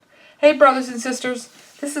Hey brothers and sisters,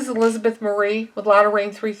 this is Elizabeth Marie with Latter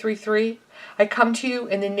Rain 333. I come to you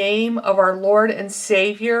in the name of our Lord and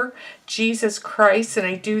Savior, Jesus Christ, and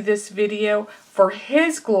I do this video for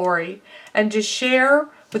His glory and to share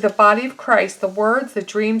with the body of Christ the words, the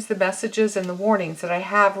dreams, the messages, and the warnings that I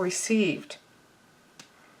have received.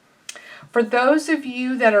 For those of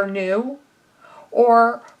you that are new,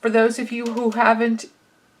 or for those of you who haven't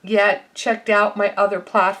yet checked out my other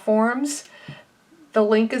platforms, the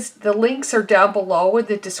links are down below in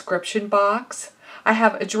the description box. I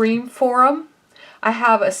have a dream forum. I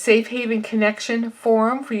have a Safe Haven Connection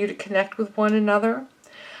forum for you to connect with one another.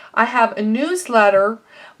 I have a newsletter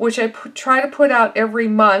which I try to put out every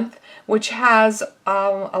month, which has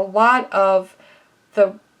a lot of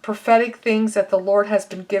the prophetic things that the Lord has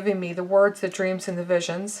been giving me, the words, the dreams, and the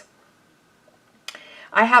visions.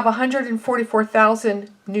 I have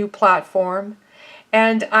 144,000 new platform,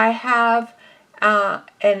 and I have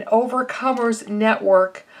an Overcomers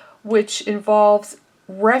Network, which involves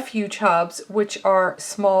refuge hubs, which are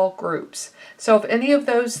small groups. So if any of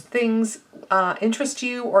those things interest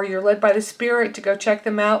you, or you're led by the Spirit to go check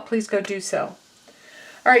them out, please go do so.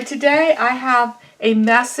 All right, today I have a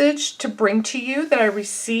message to bring to you that I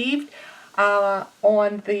received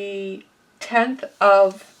on the 10th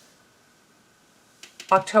of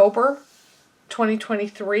October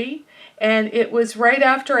 2023. And it was right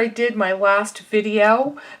after I did my last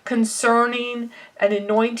video concerning an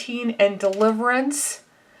anointing and deliverance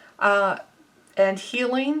and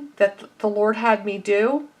healing that the Lord had me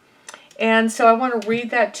do. And so I want to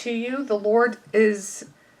read that to you. The Lord is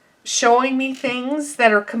showing me things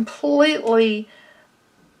that are completely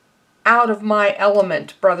out of my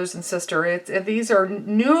element, brothers and sisters. These are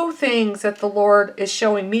new things that the Lord is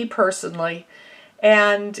showing me personally.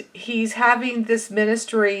 And He's having this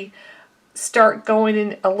ministry start going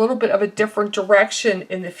in a little bit of a different direction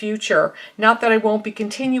in the future. Not that I won't be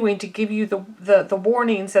continuing to give you the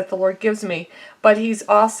warnings that the Lord gives me, but He's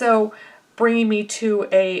also bringing me to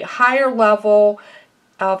a higher level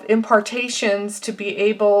of impartations to be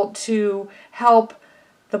able to help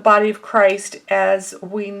the body of Christ as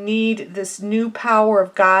we need this new power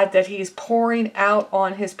of God that He's pouring out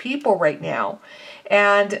on His people right now.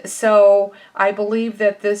 And so I believe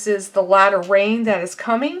that this is the latter rain that is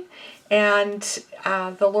coming. And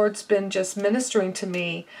the Lord's been just ministering to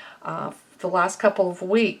me the last couple of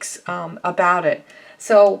weeks about it.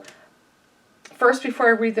 So first, before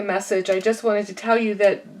I read the message, I just wanted to tell you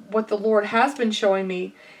that what the Lord has been showing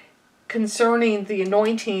me concerning the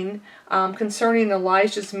anointing, concerning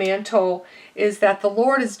Elijah's mantle, is that the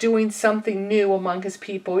Lord is doing something new among His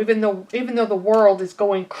people. Even though the world is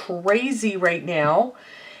going crazy right now,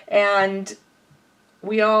 and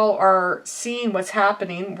we all are seeing what's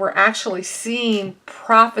happening. We're actually seeing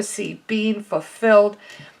prophecy being fulfilled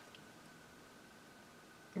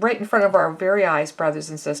right in front of our very eyes, brothers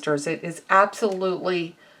and sisters. It is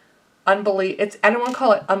absolutely unbelievable. I don't want to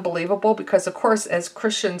call it unbelievable, because of course as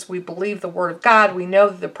Christians we believe the Word of God. We know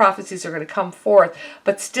that the prophecies are going to come forth,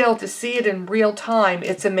 but still to see it in real time,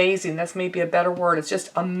 it's amazing. That's maybe a better word. It's just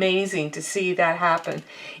amazing to see that happen,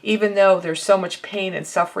 even though there's so much pain and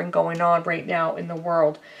suffering going on right now in the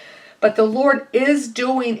world. But the Lord is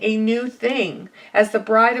doing a new thing. As the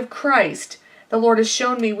bride of Christ, the Lord has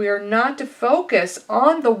shown me we are not to focus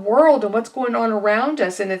on the world and what's going on around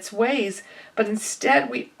us and its ways, but instead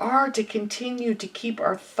we are to continue to keep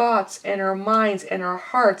our thoughts and our minds and our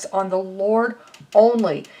hearts on the Lord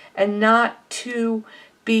only, and not to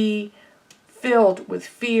be filled with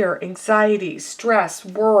fear, anxiety, stress,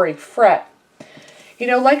 worry, fret. You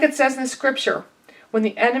know, like it says in the scripture, when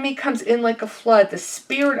the enemy comes in like a flood, the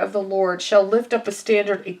Spirit of the Lord shall lift up a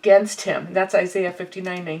standard against him. And that's Isaiah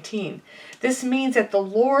 59:19. This means that the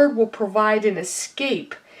Lord will provide an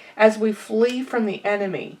escape as we flee from the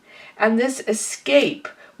enemy. And this escape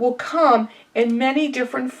will come in many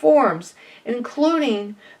different forms,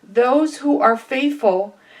 including those who are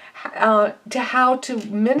faithful to how to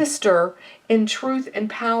minister in truth and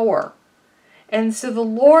power. And so the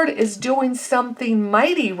Lord is doing something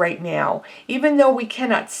mighty right now, even though we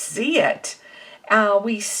cannot see it.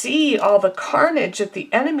 We see all the carnage that the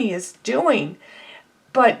enemy is doing,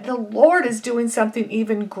 but the Lord is doing something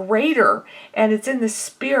even greater, and it's in the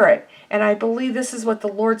Spirit. And I believe this is what the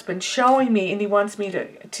Lord's been showing me, and He wants me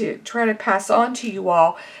to try to pass on to you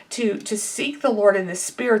all, to seek the Lord in the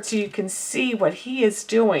Spirit so you can see what He is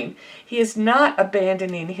doing. He is not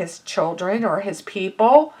abandoning His children or His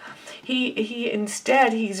people. He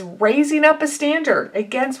instead, He's raising up a standard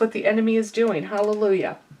against what the enemy is doing.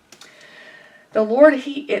 Hallelujah. The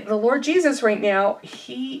Lord Jesus right now,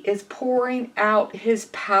 He is pouring out His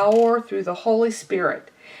power through the Holy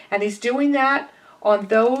Spirit. And he's doing that on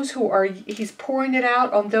those who are, he's pouring it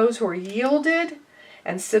out on those who are yielded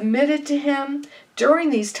and submitted to him during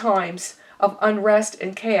these times of unrest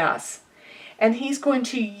and chaos. And he's going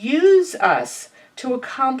to use us to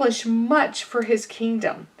accomplish much for his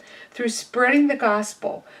kingdom through spreading the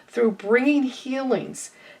gospel, through bringing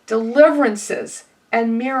healings, deliverances,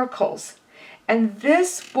 and miracles. And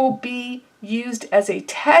this will be used as a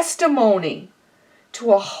testimony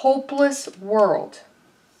to a hopeless world.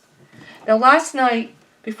 Now, last night,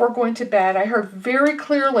 before going to bed, I heard very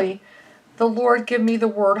clearly the Lord give me the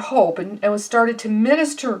word hope, and it was started to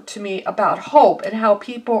minister to me about hope and how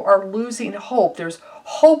people are losing hope. There's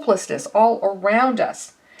hopelessness all around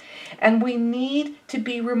us. And we need to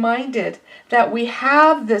be reminded that we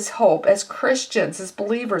have this hope as Christians, as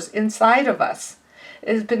believers inside of us.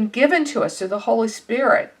 It has been given to us through the Holy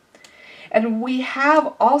Spirit. And we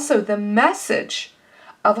have also the message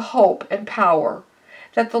of hope and power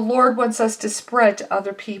that the Lord wants us to spread to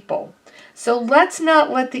other people. So let's not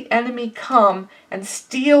let the enemy come and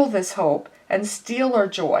steal this hope and steal our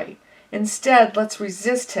joy. Instead, let's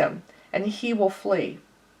resist him and he will flee.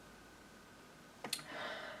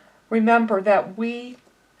 Remember that we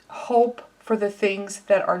hope for the things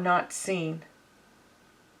that are not seen.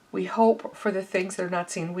 We hope for the things that are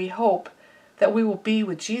not seen. We hope that we will be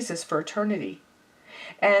with Jesus for eternity.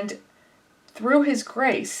 And through his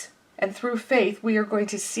grace and through faith, we are going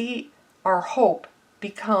to see our hope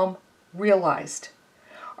become realized.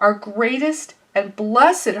 Our greatest and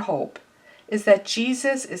blessed hope is that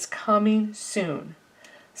Jesus is coming soon.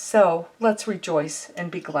 So let's rejoice and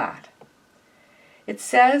be glad. It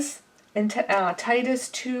says in Titus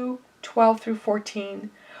 2:12 through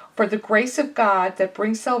 14, "For the grace of God that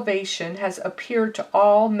brings salvation has appeared to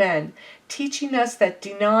all men, teaching us that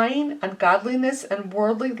denying ungodliness and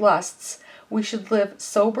worldly lusts, we should live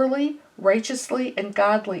soberly, righteously, and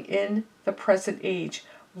godly in the present age,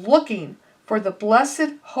 looking for the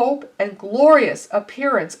blessed hope and glorious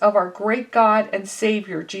appearance of our great God and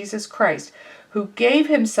Savior, Jesus Christ, who gave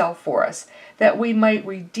himself for us, that he might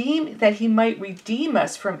redeem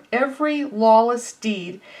us from every lawless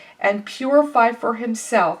deed and purify for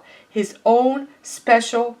himself his own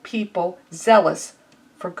special people, zealous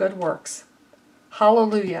for good works."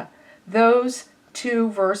 Hallelujah. Those two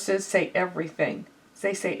verses say everything.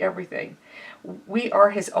 They say everything. We are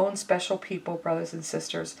his own special people, brothers and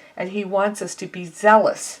sisters, and he wants us to be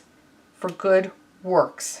zealous for good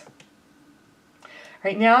works.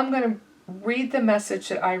 Right now I'm going to read the message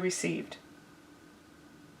that I received.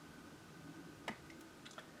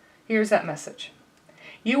 Here's that message.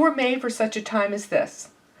 "You were made for such a time as this.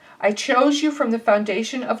 I chose you from the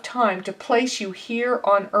foundation of time to place you here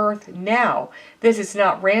on earth now. This is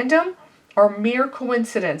not random or mere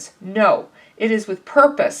coincidence. No, it is with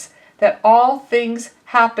purpose that all things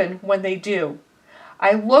happen when they do.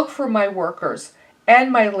 I look for my workers and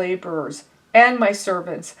my laborers and my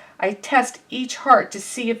servants. I test each heart to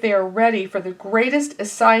see if they are ready for the greatest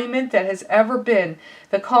assignment that has ever been,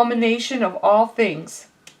 the culmination of all things.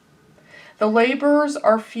 The laborers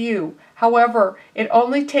are few. However, it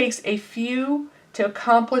only takes a few to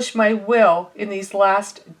accomplish my will in these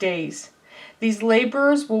last days. These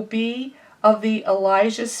laborers will be of the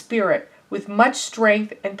Elijah spirit, with much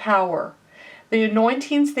strength and power. The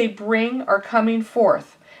anointings they bring are coming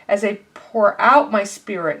forth as I pour out my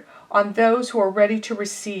spirit on those who are ready to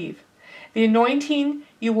receive. The anointing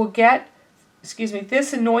you will get,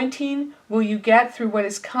 this anointing will you get through what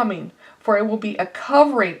is coming, for it will be a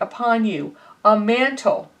covering upon you, a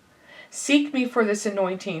mantle. Seek me for this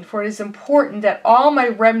anointing, for it is important that all my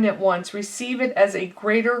remnant ones receive it as a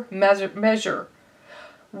greater measure.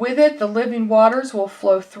 With it, the living waters will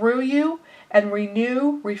flow through you and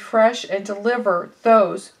renew, refresh, and deliver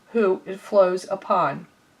those who it flows upon.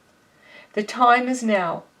 The time is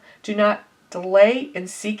now. Do not delay in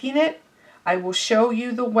seeking it. I will show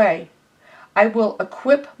you the way. I will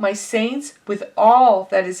equip my saints with all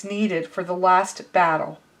that is needed for the last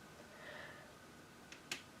battle."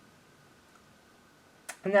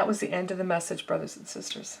 And that was the end of the message, brothers and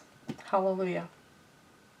sisters. Hallelujah.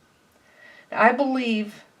 Now, I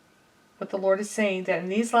believe what the Lord is saying, that in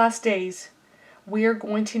these last days, we are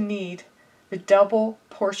going to need the double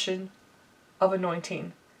portion of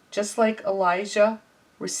anointing. Just like Elisha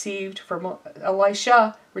received from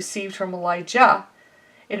Elijah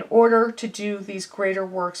in order to do these greater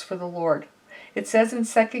works for the Lord. It says in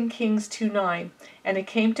 2 Kings 2:9, "And it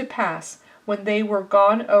came to pass, when they were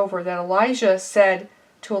gone over, that Elijah said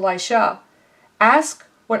to Elisha, Ask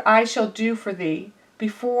what I shall do for thee,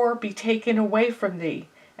 before be taken away from thee.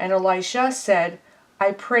 And Elisha said,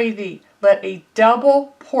 I pray thee, let a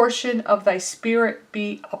double portion of thy Spirit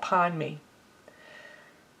be upon me.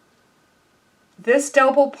 This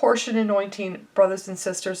double portion anointing, brothers and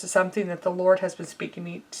sisters, is something that the Lord has been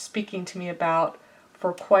speaking to me about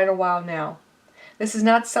for quite a while now. This is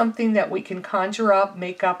not something that we can conjure up,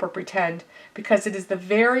 make up, or pretend, because it is the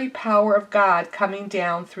very power of God coming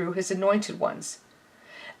down through his anointed ones.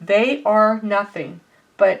 They are nothing,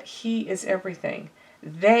 but he is everything.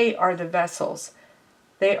 They are the vessels.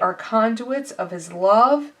 They are conduits of his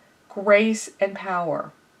love, grace, and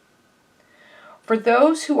power. For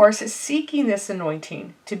those who are seeking this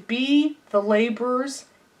anointing to be the laborers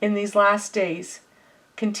in these last days,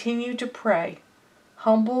 continue to pray,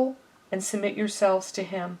 humble, and submit yourselves to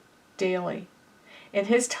him daily. In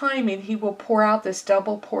his timing, he will pour out this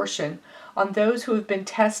double portion on those who have been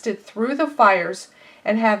tested through the fires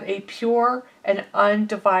and have a pure and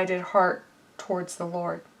undivided heart towards the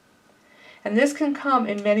Lord. And this can come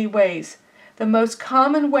in many ways. The most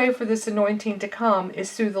common way for this anointing to come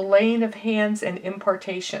is through the laying of hands and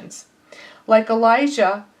impartations. Like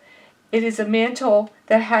Elijah, it is a mantle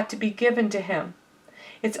that had to be given to him.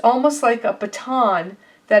 It's almost like a baton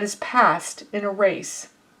that is passed in a race,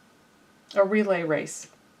 a relay race.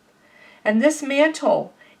 And this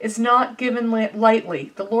mantle is not given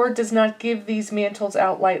lightly. The Lord does not give these mantles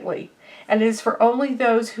out lightly. And it is for only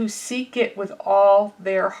those who seek it with all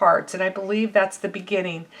their hearts. And I believe that's the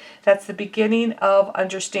beginning. That's the beginning of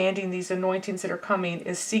understanding these anointings that are coming,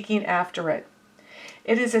 is seeking after it.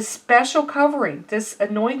 It is a special covering. This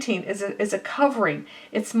anointing is a covering.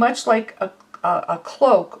 It's much like a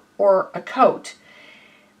cloak or a coat,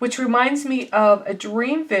 which reminds me of a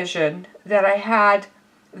dream vision that I had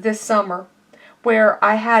this summer, where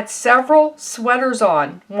I had several sweaters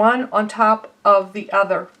on, one on top of the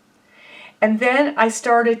other. And then I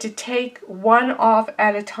started to take one off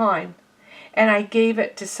at a time, and I gave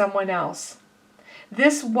it to someone else.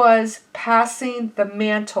 This was passing the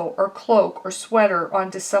mantle or cloak or sweater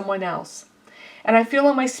onto someone else. And I feel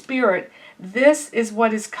in my spirit, this is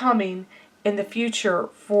what is coming in the future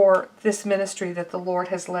for this ministry that the Lord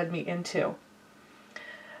has led me into.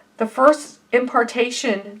 The first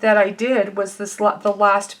impartation that I did was the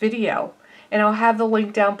last video. And I'll have the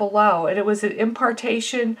link down below. And it was an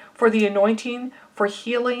impartation for the anointing, for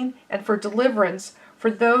healing, and for deliverance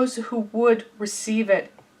for those who would receive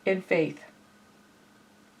it in faith.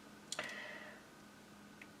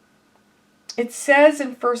 It says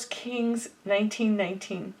in 1 Kings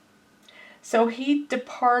 19:19, so he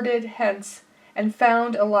departed hence and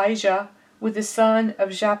found Elijah with the son of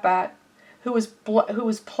Shaphat, who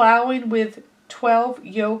was plowing with 12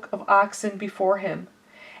 yoke of oxen before him,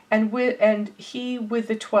 and he with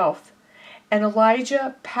the 12th. And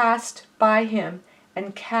Elijah passed by him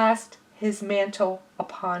and cast his mantle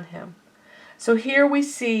upon him. So here we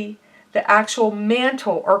see the actual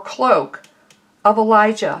mantle or cloak of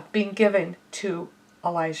Elijah being given to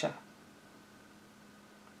Elijah.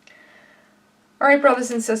 All right,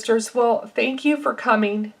 brothers and sisters, well, thank you for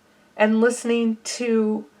coming and listening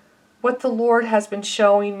to what the Lord has been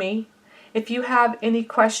showing me. If you have any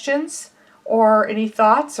questions or any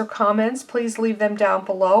thoughts or comments, please leave them down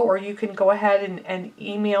below, or you can go ahead and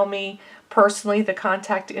email me personally. The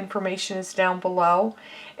contact information is down below,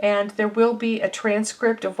 and there will be a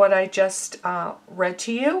transcript of what I just read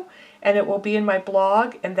to you, and it will be in my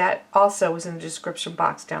blog, and that also is in the description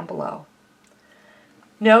box down below.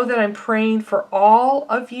 Know that I'm praying for all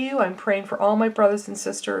of you. I'm praying for all my brothers and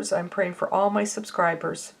sisters. I'm praying for all my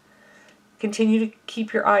subscribers. Continue to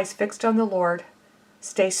keep your eyes fixed on the Lord.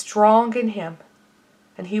 Stay strong in him,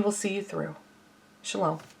 and he will see you through.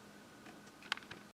 Shalom.